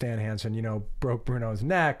cheering when Stan Hansen, you know, broke Bruno's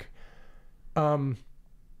neck.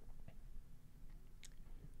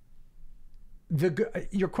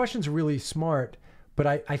 Your question's really smart, but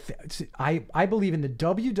I believe in the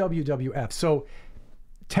WWF. So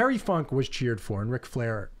Terry Funk was cheered for and Ric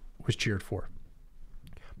Flair was cheered for,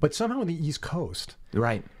 but somehow in the East Coast,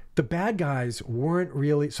 the bad guys weren't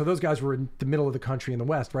really. So those guys were in the middle of the country in the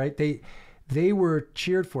West, right? They were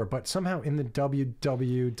cheered for, but somehow in the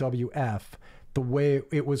WWF, the way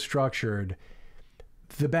it was structured,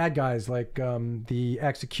 the bad guys like the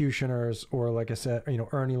Executioners, or like I said, you know,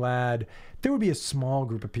 Ernie Ladd, there would be a small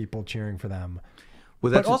group of people cheering for them.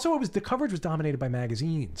 Well, but also the coverage was dominated by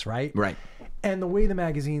magazines, right? Right. And the way the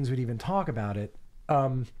magazines would even talk about it,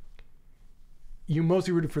 you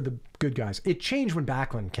mostly rooted for the good guys. It changed when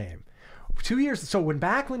Backlund came. 2 years. So when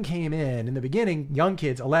Backlund came in the beginning, young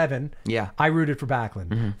kids, 11, I rooted for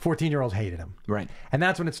Backlund. 14-year-olds hated him. Right. And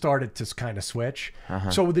that's when it started to kind of switch.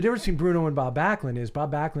 So the difference between Bruno and Bob Backlund is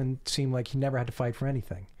Bob Backlund seemed like he never had to fight for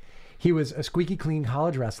anything. He was a squeaky clean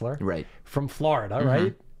college wrestler from Florida,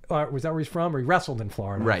 right? Was that where he's from? Or he wrestled in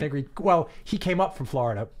Florida? Right. I think he came up from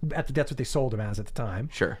Florida. That's what they sold him as at the time.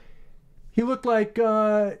 Sure. He looked like...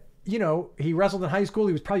 you know, he wrestled in high school.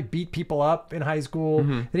 He was probably beat people up in high school.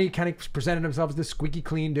 Then he kind of presented himself as this squeaky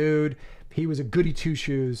clean dude. He was a goody two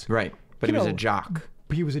shoes. Right. But he was a jock.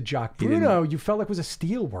 He was a jock. Bruno, you felt like was a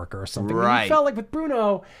steel worker or something. Right. You felt like with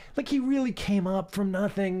Bruno, like he really came up from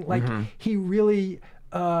nothing. Like he really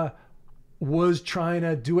was trying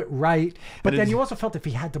to do it right. But then you also felt if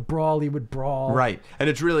he had to brawl, he would brawl. Right. And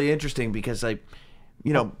it's really interesting because, like,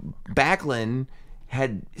 you know, Backlund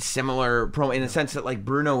had similar promo in the sense that, like,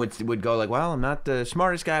 Bruno would go like, well, I'm not the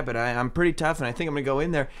smartest guy, but I'm pretty tough, and I think I'm gonna go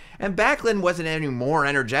in there. And Backlund wasn't any more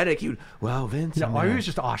energetic. He would, well, Vince. No, he was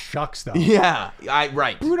just aw shucks though. Yeah,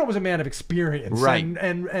 right. Bruno was a man of experience, right?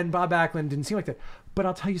 And Bob Backlund didn't seem like that. But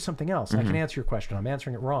I'll tell you something else. I can answer your question. I'm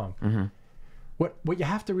answering it wrong. What you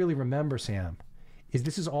have to really remember, Sam, is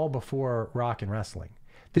this is all before rock and wrestling.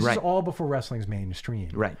 This is all before wrestling's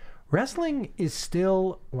mainstream. Right. wrestling is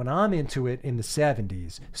still, when I'm into it in the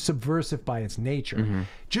 70s, subversive by its nature.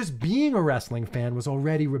 Just being a wrestling fan was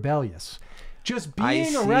already rebellious. Just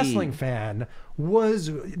being a wrestling fan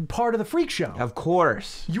was part of the freak show. Of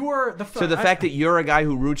course. You're the So the fact that you're a guy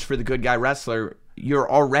who roots for the good guy wrestler, you're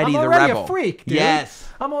already I'm the already rebel. a freak, dude. Yes.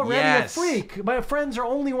 I'm already a freak. My friends are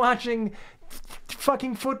only watching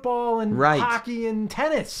fucking football and hockey and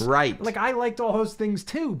tennis. Right. Like, I liked all those things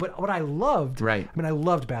too, but what I loved, Right. I mean, I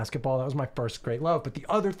loved basketball. That was my first great love. But the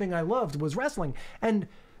other thing I loved was wrestling. And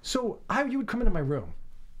so you would come into my room.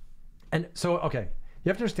 And so, okay, you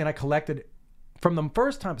have to understand, I collected from the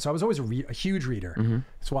first time. So I was always a huge reader.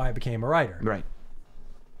 That's why I became a writer. Right.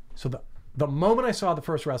 So the moment I saw the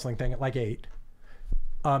first wrestling thing at like 8,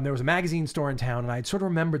 there was a magazine store in town, and I'd sort of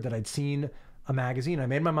remembered that I'd seen a magazine. I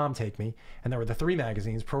made my mom take me, and there were the 3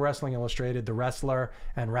 magazines: Pro Wrestling Illustrated, The Wrestler,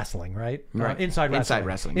 and Wrestling. Right. Inside Wrestling. Inside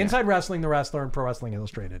Wrestling. Yeah. Inside Wrestling, The Wrestler, and Pro Wrestling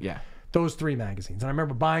Illustrated. Yeah. Those 3 magazines, and I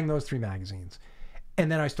remember buying those 3 magazines. And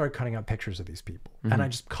then I started cutting out pictures of these people. And I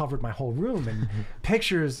just covered my whole room in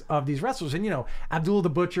pictures of these wrestlers. And, Abdullah the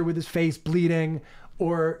Butcher with his face bleeding,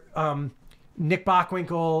 or Nick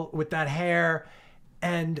Bockwinkel with that hair.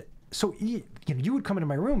 And so you would come into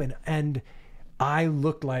my room, and I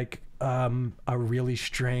looked like a really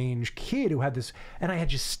strange kid who had this, and I had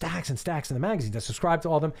just stacks and stacks of the magazines. I subscribed to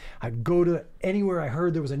all of them. I'd go to anywhere I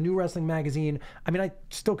heard there was a new wrestling magazine. I mean, I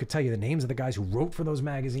still could tell you the names of the guys who wrote for those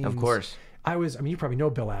magazines. Of course. You probably know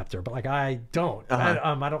Bill Apter, but like I don't.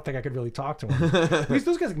 I don't think I could really talk to him. Because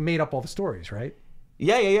those guys made up all the stories, right?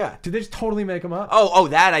 Yeah. Did they just totally make them up? Oh,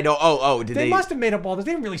 that I don't. Did they must have made up all this.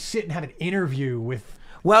 They didn't really sit and have an interview with.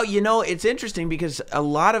 Well, it's interesting because a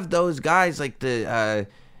lot of those guys, like the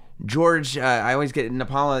George, I always get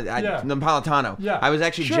Napolitano. Yeah. I was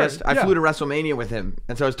actually I flew to WrestleMania with him,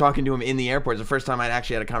 and so I was talking to him in the airport. It's the first time I'd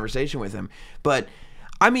actually had a conversation with him. But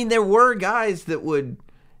I mean, there were guys that would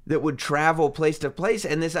travel place to place,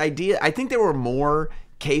 and this idea, I think there were more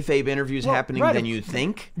kayfabe interviews happening than you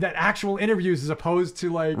think. That actual interviews as opposed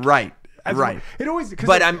to like right. It always,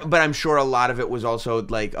 but I'm sure a lot of it was also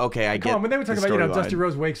like, okay, I get. When they would talk about Dusty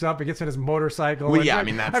Rhodes wakes up, he gets on his motorcycle. Well,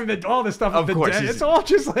 yeah, all this stuff. Of course, it's all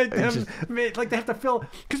just like them. Like they have to fill.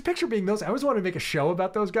 Because picture being those. I always wanted to make a show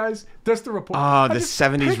about those guys. Just to report. Oh, the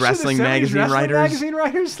 '70s wrestling magazine writers. Magazine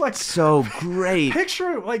writers, like so great.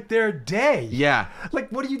 Picture like their day. Yeah.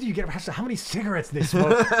 Like, what do? You get how many cigarettes they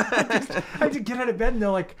smoke? I had to get out of bed and they're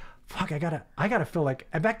like, fuck, I gotta feel like.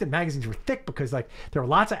 And back then magazines were thick because like there were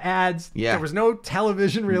lots of ads. Yeah. There was no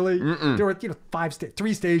television really. There were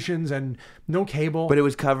 3 stations and no cable. But it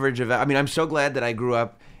was coverage of. I mean, I'm so glad that I grew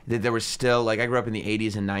up. That there was still I grew up in the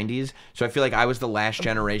 80s and 90s, so I feel like I was the last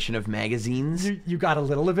generation of magazines. You got a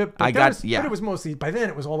little of it. But but it was mostly by then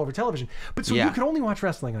it was all over television. But so you could only watch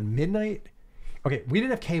wrestling on midnight. Okay, we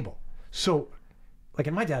didn't have cable, so. Like,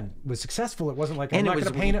 and my dad was successful. It wasn't like, I'm not going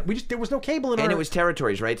to pay it. There was no cable in our... And it was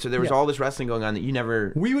territories, right? So there was all this wrestling going on that you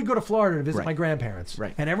never... We would go to Florida to visit my grandparents.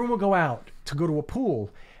 Right. And everyone would go out to go to a pool.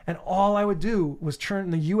 And all I would do was turn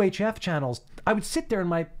the UHF channels. I would sit there in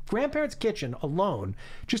my grandparents' kitchen alone,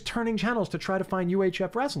 just turning channels to try to find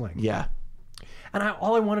UHF wrestling. Yeah. And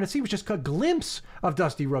all I wanted to see was just a glimpse of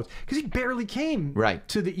Dusty Rhodes. Because he barely came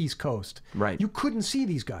to the East Coast. Right. You couldn't see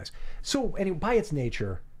these guys. So, anyway, by its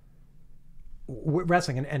nature...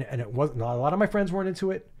 wrestling and it wasn't, a lot of my friends weren't into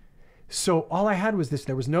it, so all I had was this.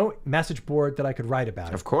 There was no message board that I could write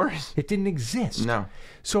about. Of course, it didn't exist. No.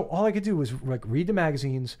 So all I could do was like read the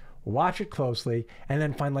magazines, watch it closely, and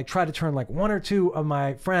then try to turn like 1 or 2 of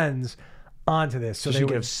my friends onto this, so they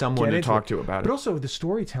would have someone to talk to about it. But also the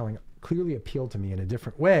storytelling clearly appealed to me in a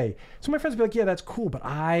different way. So my friends would be like, "Yeah, that's cool," but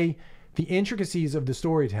the intricacies of the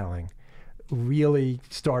storytelling really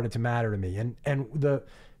started to matter to me, and the.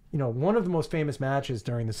 One of the most famous matches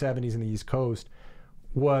during the 70s in the East Coast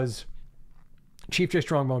was Chief Jay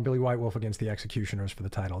Strongbow and Billy White Wolf against the Executioners for the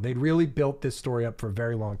title. They'd really built this story up for a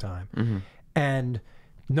very long time. And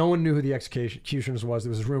no one knew who the Executioners was. There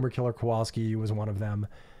was a rumor Killer Kowalski was one of them.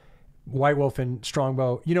 White Wolf and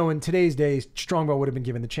Strongbow. In today's days, Strongbow would have been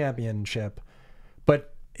given the championship.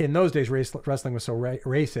 But in those days, wrestling was so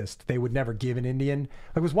racist, they would never give an Indian.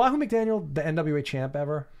 Like, was Wahoo McDaniel the NWA champ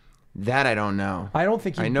ever? That I don't know. I don't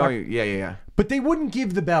think he... I know. Yeah. But they wouldn't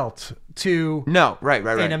give the belt to... No, right.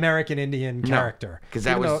 an American Indian character. Because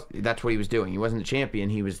that's what he was doing. He wasn't the champion.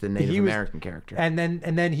 He was the Native American character. And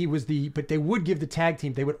then he was the... But they would give the tag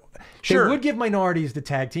team... They would give minorities the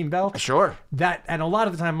tag team belt. Sure. And a lot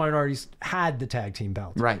of the time minorities had the tag team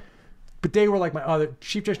belt. Right. But they were like my other...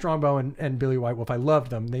 Chief Jay Strongbow and Billy White Wolf. I loved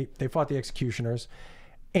them. They fought the Executioners.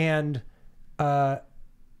 And...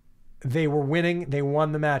 they were winning. They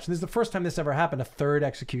won the match. And this is the first time this ever happened. A third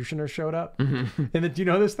executioner showed up. Mm-hmm. And do you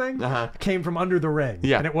know this thing? Came from under the ring.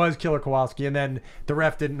 Yeah. And it was Killer Kowalski. And then the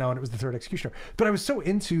ref didn't know, and it was the third executioner. But I was so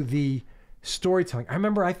into the storytelling. I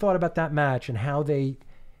remember I thought about that match and how they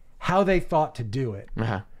thought to do it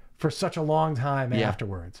for such a long time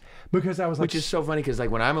afterwards. Because I was like... Which is so funny because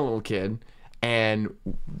like when I'm a little kid... And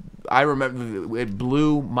I remember it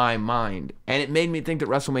blew my mind. And it made me think that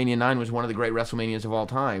WrestleMania 9 was one of the great WrestleManias of all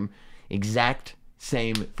time. Exact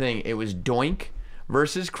same thing. It was Doink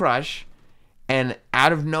versus Crush. And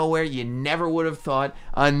out of nowhere, you never would have thought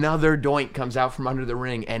another Doink comes out from under the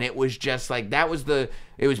ring. And it was just like,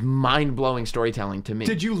 it was mind-blowing storytelling to me.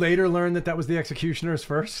 Did you later learn that was the Executioners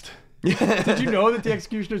first? Did you know that the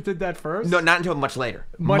Executioners did that first? No, not until much later.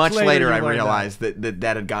 Much later I realized that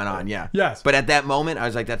had gone on, yeah. Yes. But at that moment, I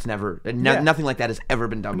was like, that's never, nothing like that has ever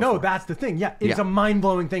been done before. No, that's the thing. Yeah, it's a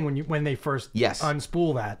mind-blowing thing when they first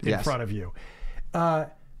unspool that in front of you.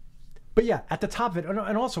 But yeah, at the top of it,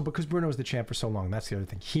 and also because Bruno was the champ for so long, that's the other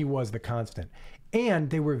thing. He was the constant. And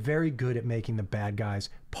they were very good at making the bad guys.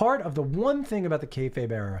 Part of the one thing about the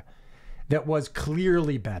kayfabe era that was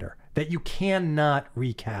clearly better, that you cannot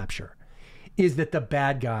recapture, is that the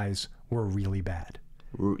bad guys were really bad.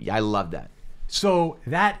 I love that. So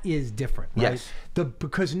that is different, right? Yes.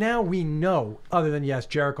 Because now we know, other than, yes,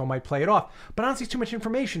 Jericho might play it off, but honestly, it's too much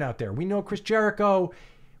information out there. We know Chris Jericho.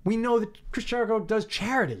 We know that Chris Jericho does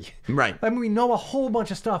charity. Right. I mean, we know a whole bunch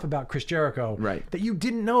of stuff about Chris Jericho that you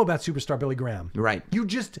didn't know about Superstar Billy Graham. Right.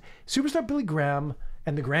 Superstar Billy Graham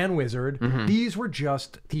and the Grand Wizard, these were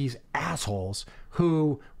just these assholes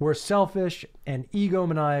who were selfish and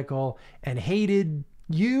egomaniacal and hated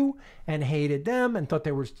you and hated them and thought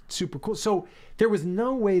they were super cool. So there was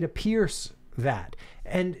no way to pierce that.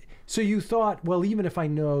 And so you thought, well, even if I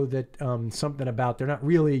know that something about, they're not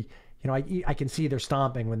really, I can see they're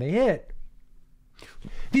stomping when they hit.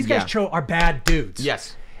 These guys are bad dudes.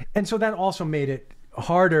 Yes. And so that also made it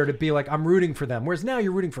harder to be like, I'm rooting for them. Whereas now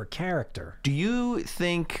you're rooting for a character. Do you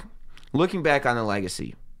think, looking back on the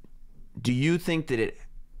legacy, do you think that it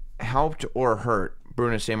helped or hurt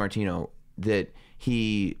Bruno Sammartino that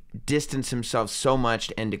he distanced himself so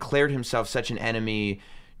much and declared himself such an enemy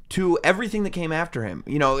to everything that came after him?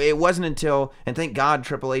 It wasn't until, and thank God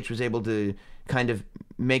Triple H was able to kind of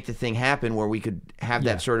make the thing happen where we could have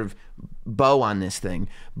that sort of bow on this thing.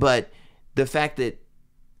 But the fact that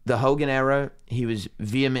the Hogan era, he was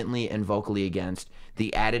vehemently and vocally against.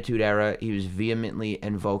 The Attitude era, he was vehemently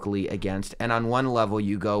and vocally against. And on one level,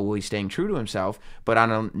 you go, well, he's staying true to himself. But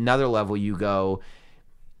on another level, you go,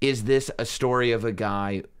 is this a story of a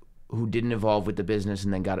guy who didn't evolve with the business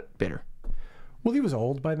and then got bitter? Well, he was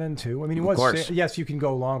old by then, too. I mean, he was, yes, you can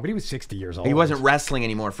go long, but he was 60 years old. He wasn't wrestling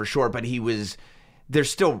anymore, for sure, but he was,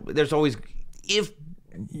 there's always, if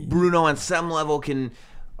Bruno on some level can...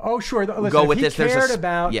 Oh, sure. Listen, go with this. There's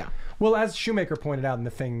about. Yeah. Well, as Shoemaker pointed out in the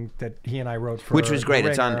thing that he and I wrote for, which was great.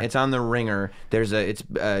 It's on the Ringer. It's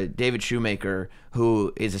David Shoemaker,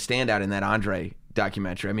 who is a standout in that Andre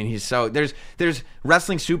documentary. I mean, there's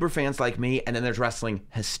wrestling super fans like me, and then there's wrestling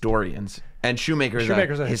historians, and Shoemaker's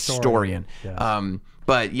a historian. Yes.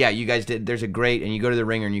 But yeah, you guys did. There's a great, and you go to the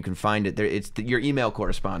Ringer and you can find it there. It's your email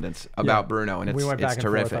correspondence about Bruno, and we went back and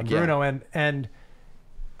terrific. Forth on Bruno and.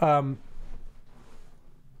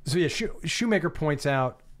 So yeah, Shoemaker points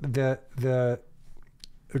out the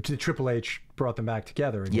Triple H brought them back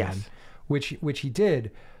together again, which he did.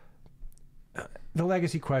 The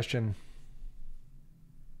legacy question,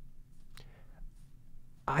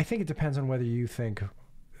 I think it depends on whether you think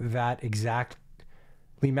that exactly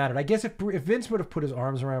mattered. I guess if Vince would have put his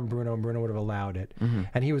arms around Bruno and Bruno would have allowed it,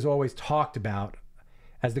 and he was always talked about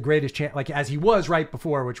as the greatest like as he was right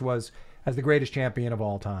before, which was as the greatest champion of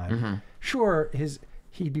all time. Sure,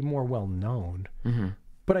 he'd be more well known,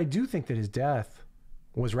 but I do think that his death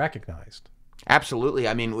was recognized. Absolutely.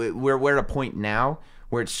 I mean, we're at a point now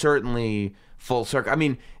where it's certainly full circle. I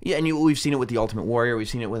mean, yeah, and we've seen it with the Ultimate Warrior. We've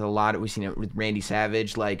seen it with we've seen it with Randy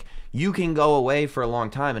Savage. Like, you can go away for a long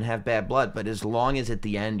time and have bad blood, but as long as at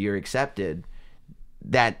the end you're accepted,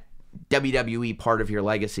 that WWE part of your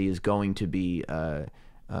legacy is going to be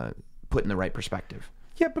put in the right perspective.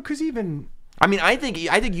 Yeah, because even... I mean, I think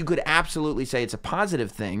you could absolutely say it's a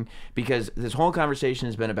positive thing, because this whole conversation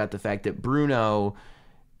has been about the fact that Bruno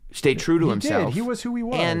stayed true to himself. He was who he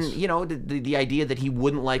was. And, the idea that he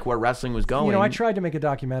wouldn't like where wrestling was going. I tried to make a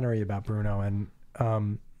documentary about Bruno, and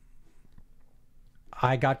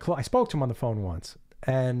I spoke to him on the phone once.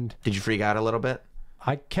 And did you freak out a little bit?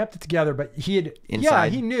 I kept it together, but he had... Inside? Yeah,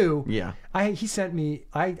 he knew. Yeah. He sent me...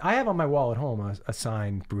 I have on my wall at home a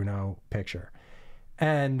signed Bruno picture.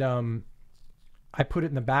 And... I put it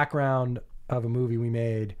in the background of a movie we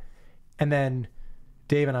made, and then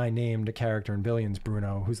Dave and I named a character in Billions,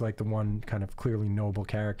 Bruno, who's like the one kind of clearly noble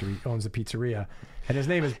character. He owns the pizzeria, and his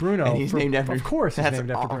name is Bruno. And he's named after. Of course, he's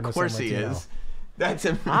named after Bruno Sammartino. Of course he is. That's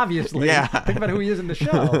him. Obviously. Yeah. Think about who he is in the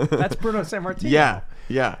show. That's Bruno Sammartino. Yeah.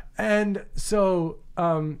 Yeah. And so.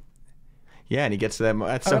 Yeah, and he gets to that.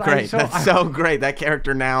 That's so great. That's so great. That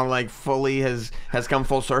character now, like, fully has come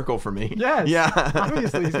full circle for me. Yes. Yeah.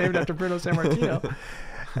 Obviously, he's named after Bruno Sammartino.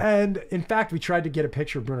 And in fact, we tried to get a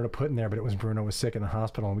picture of Bruno to put in there, but it was Bruno was sick in the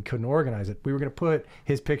hospital and we couldn't organize it. We were going to put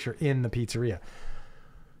his picture in the pizzeria.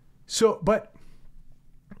 So, but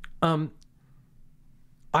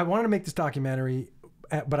I wanted to make this documentary,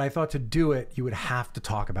 but I thought to do it, you would have to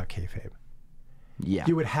talk about kayfabe. Yeah.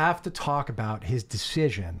 You would have to talk about his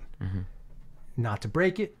decision not to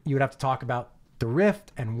break it. You would have to talk about the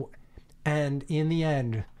rift, and in the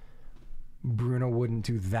end, Bruno wouldn't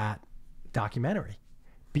do that documentary.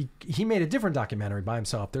 He made a different documentary by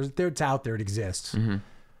himself. It's out there. It exists.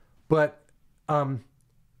 But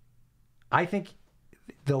I think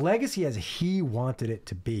the legacy as he wanted it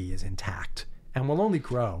to be is intact and will only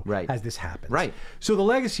grow as this happens. Right. So the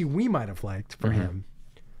legacy we might have liked for him,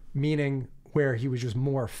 meaning where he was just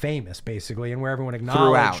more famous, basically, and where everyone acknowledged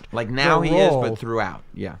throughout. Like now he is, but throughout.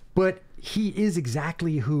 Yeah. But he is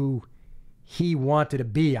exactly who he wanted to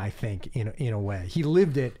be, I think, in a way. He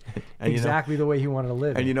lived it exactly the way he wanted to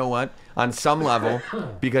live it. And you know what? On some level,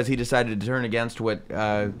 because he decided to turn against what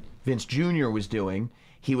Vince Jr. was doing,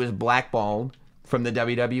 he was blackballed from the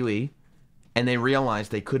WWE, and they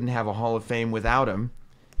realized they couldn't have a Hall of Fame without him.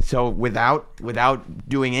 So without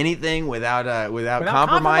doing anything, without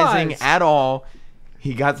compromising at all,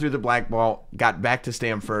 he got through the blackball, got back to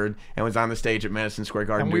Stamford, and was on the stage at Madison Square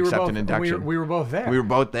Garden to accept an induction. We were both there. We were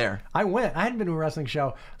both there. I went. I hadn't been to a wrestling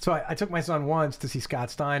show, so I took my son once to see Scott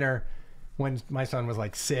Steiner when my son was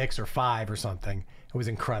like 6 or 5 or something. It was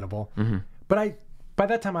incredible. But by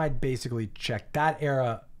that time, I'd basically checked. That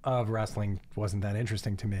era of wrestling wasn't that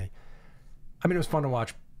interesting to me. I mean, it was fun to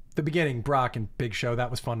watch. The beginning, Brock and Big Show,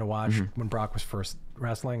 that was fun to watch. When Brock was first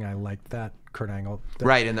wrestling, I liked that. Kurt Angle.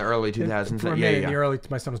 Right, in the early 2000s. In the early,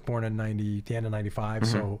 my son was born in the end of 95,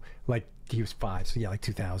 so like he was 5, so yeah, like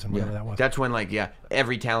 2000, whatever that was. That's when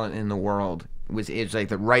every talent in the world it's like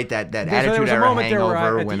that Attitude Era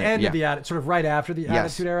hangover. At the end of the sort of right after the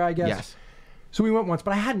Attitude Era, I guess. Yes. So we went once,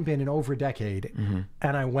 but I hadn't been in over a decade,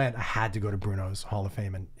 and I went. I had to go to Bruno's Hall of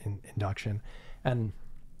Fame induction, and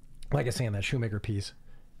like I say in that Shoemaker piece,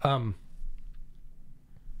 I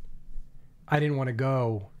didn't want to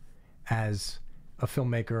go as a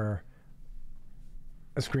filmmaker,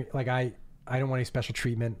 I don't want any special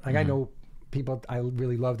treatment. Like I know people, I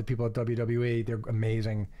really love the people at WWE. They're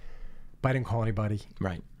amazing, but I didn't call anybody.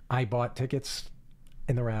 Right. I bought tickets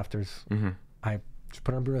in the rafters. I just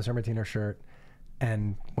put on a Bruno Sammartino shirt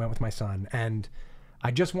and went with my son. And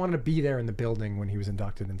I just wanted to be there in the building when he was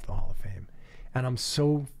inducted into the Hall of Fame. And I'm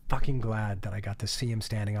so fucking glad that I got to see him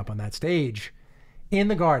standing up on that stage in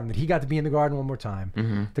the Garden, that he got to be in the Garden one more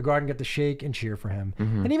time. The Garden got to shake and cheer for him.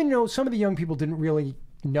 And even some of the young people didn't really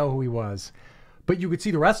know who he was, but you could see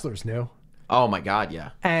the wrestlers knew. Oh my God,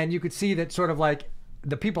 yeah. And you could see that sort of like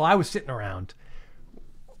the people I was sitting around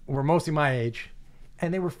were mostly my age,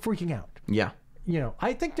 and they were freaking out. Yeah.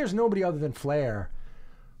 I think there's nobody other than Flair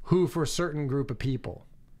who, for a certain group of people,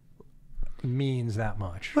 means that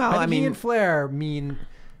much. Well, I mean, he and Flair mean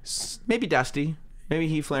maybe Dusty. Maybe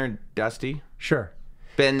Heath Flair and Dusty. Sure.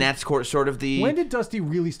 But that's sort of the. When did Dusty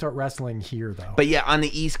really start wrestling here, though? But yeah, on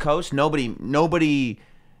the East Coast, nobody.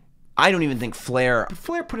 I don't even think Flair. But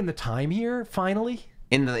Flair put in the time here, finally.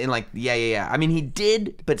 Yeah. I mean, he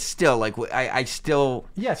did, but still, like, I still.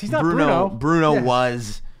 Yes, he's not Bruno. Bruno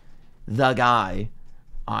was the guy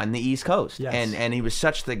on the East Coast. Yes. And he was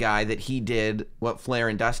such the guy that he did what Flair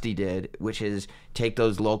and Dusty did, which is take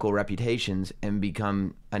those local reputations and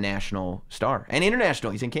become a national star. And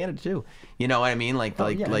international. He's in Canada too. You know what I mean? Like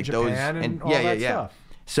Japan those and all that stuff.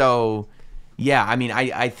 So yeah, I mean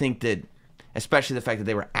I think that especially the fact that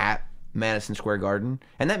they were at Madison Square Garden,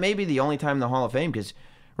 and that may be the only time in the Hall of Fame, because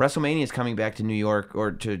WrestleMania is coming back to New York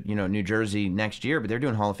or to New Jersey next year, but they're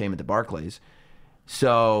doing Hall of Fame at the Barclays.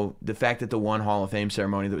 So the fact that the one Hall of Fame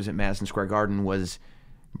ceremony that was at Madison Square Garden was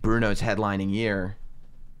Bruno's headlining year,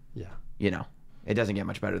 it doesn't get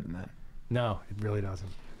much better than that. No, it really doesn't.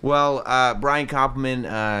 Well, Brian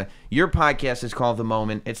Koppelman, your podcast is called The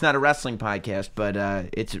Moment. It's not a wrestling podcast, but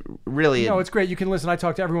it's really... No, it's great. You can listen. I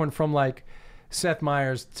talk to everyone from like Seth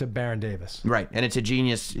Meyers to Baron Davis. Right, and it's a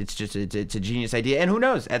genius. It's a genius idea. And who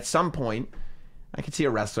knows? At some point, I could see a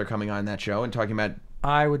wrestler coming on that show and talking about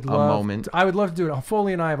I would love to do it.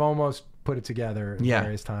 Foley and I have almost put it together at Yeah.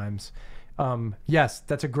 various times. Yes,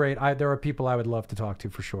 that's a great. There are people I would love to talk to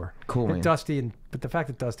for sure. Cool, And man. Dusty, but the fact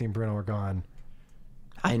that Dusty and Bruno are gone,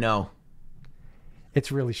 I know.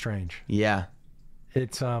 it's really strange. Yeah.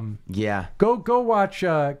 It's Yeah. go watch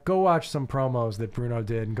some promos that Bruno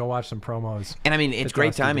did, and go watch some promos. And I mean, it's that great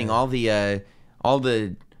Dusty timing. did. All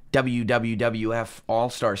the WWF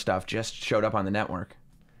All-Star stuff just showed up on the network.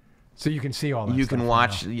 So you can see all that. You stuff can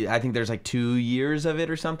watch. I think there's like 2 years of it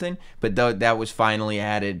or something, but that was finally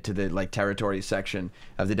added to the like territories section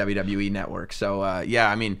of the WWE network. So yeah,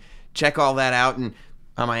 I mean, check all that out. And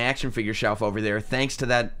on my action figure shelf over there, thanks to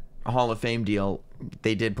that Hall of Fame deal,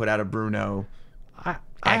 they did put out a Bruno. I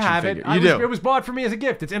action have figure. it. You do. It was bought for me as a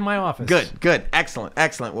gift. It's in my office. Good, excellent.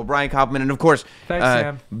 Well, Brian Koppelman, and of course, Thanks,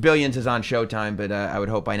 Sam. Billions is on Showtime, but I would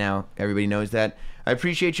hope by now everybody knows that. I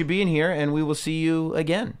appreciate you being here, and we will see you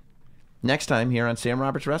again next time here on Sam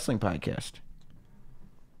Roberts Wrestling Podcast.